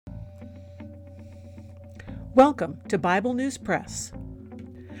Welcome to Bible News Press.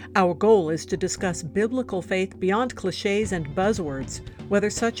 Our goal is to discuss biblical faith beyond cliches and buzzwords, whether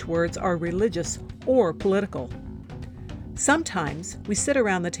such words are religious or political. Sometimes we sit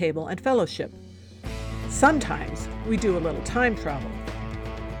around the table and fellowship. Sometimes we do a little time travel.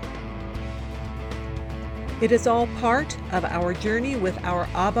 It is all part of our journey with our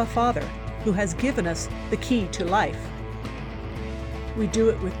Abba Father, who has given us the key to life. We do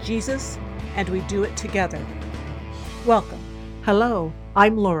it with Jesus, and we do it together. Welcome. Hello,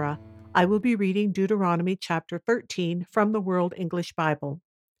 I'm Laura. I will be reading Deuteronomy chapter 13 from the World English Bible.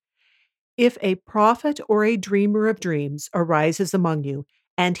 If a prophet or a dreamer of dreams arises among you,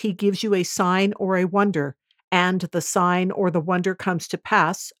 and he gives you a sign or a wonder, and the sign or the wonder comes to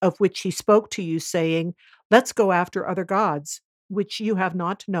pass, of which he spoke to you, saying, "Let's go after other gods, which you have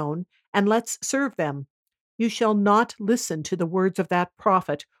not known, and let's serve them," you shall not listen to the words of that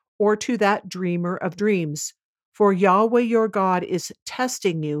prophet or to that dreamer of dreams. For Yahweh your God is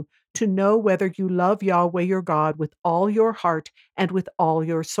testing you to know whether you love Yahweh your God with all your heart and with all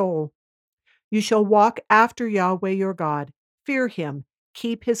your soul. You shall walk after Yahweh your God, fear him,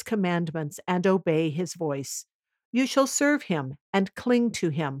 keep his commandments, and obey his voice. You shall serve him and cling to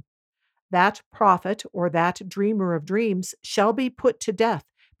him. That prophet or that dreamer of dreams shall be put to death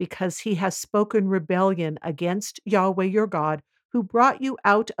because he has spoken rebellion against Yahweh your God, who brought you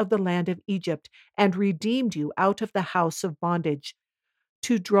out of the land of Egypt and redeemed you out of the house of bondage,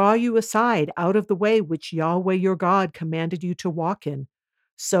 to draw you aside out of the way which Yahweh your God commanded you to walk in.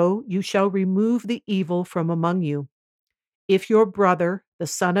 So you shall remove the evil from among you. If your brother, the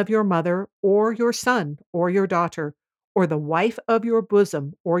son of your mother, or your son, or your daughter, or the wife of your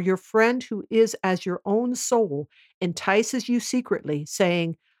bosom, or your friend who is as your own soul, entices you secretly,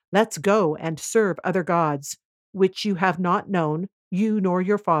 saying, "Let's go and serve other gods," which you have not known, you nor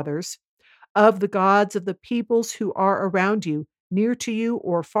your fathers, of the gods of the peoples who are around you, near to you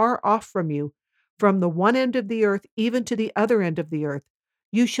or far off from you, from the one end of the earth even to the other end of the earth,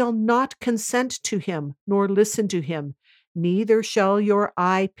 you shall not consent to him, nor listen to him, neither shall your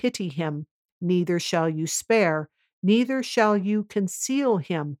eye pity him, neither shall you spare, neither shall you conceal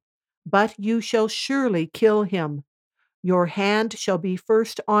him, but you shall surely kill him. Your hand shall be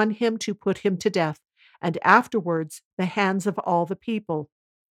first on him to put him to death, and afterwards the hands of all the people.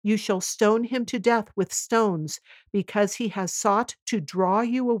 You shall stone him to death with stones, because he has sought to draw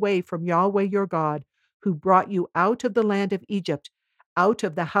you away from Yahweh your God, who brought you out of the land of Egypt, out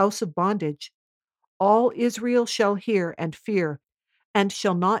of the house of bondage. All Israel shall hear and fear, and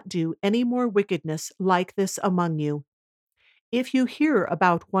shall not do any more wickedness like this among you. If you hear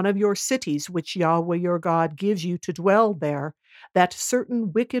about one of your cities which Yahweh your God gives you to dwell there, that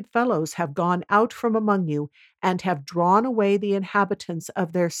certain wicked fellows have gone out from among you, and have drawn away the inhabitants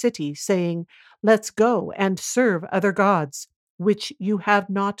of their city, saying, "Let's go and serve other gods," which you have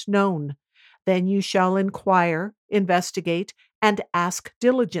not known, then you shall inquire, investigate, and ask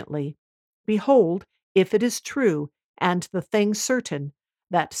diligently. Behold, if it is true, and the thing certain,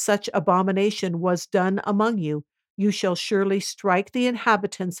 that such abomination was done among you, you shall surely strike the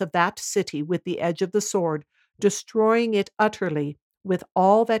inhabitants of that city with the edge of the sword, destroying it utterly, with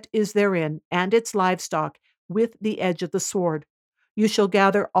all that is therein, and its livestock, with the edge of the sword. You shall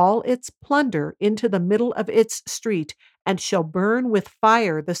gather all its plunder into the middle of its street, and shall burn with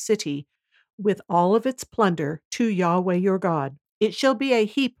fire the city, with all of its plunder, to Yahweh your God. It shall be a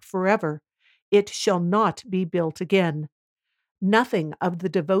heap forever. It shall not be built again. Nothing of the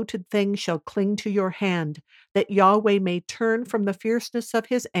devoted thing shall cling to your hand, that Yahweh may turn from the fierceness of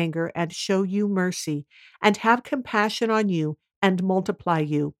his anger and show you mercy, and have compassion on you and multiply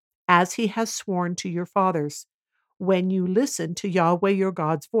you, as he has sworn to your fathers. When you listen to Yahweh your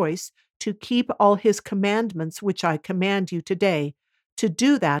God's voice, to keep all his commandments which I command you today, to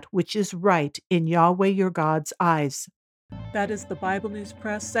do that which is right in Yahweh your God's eyes. That is the Bible News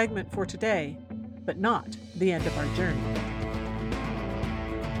Press segment for today, but not the end of our journey.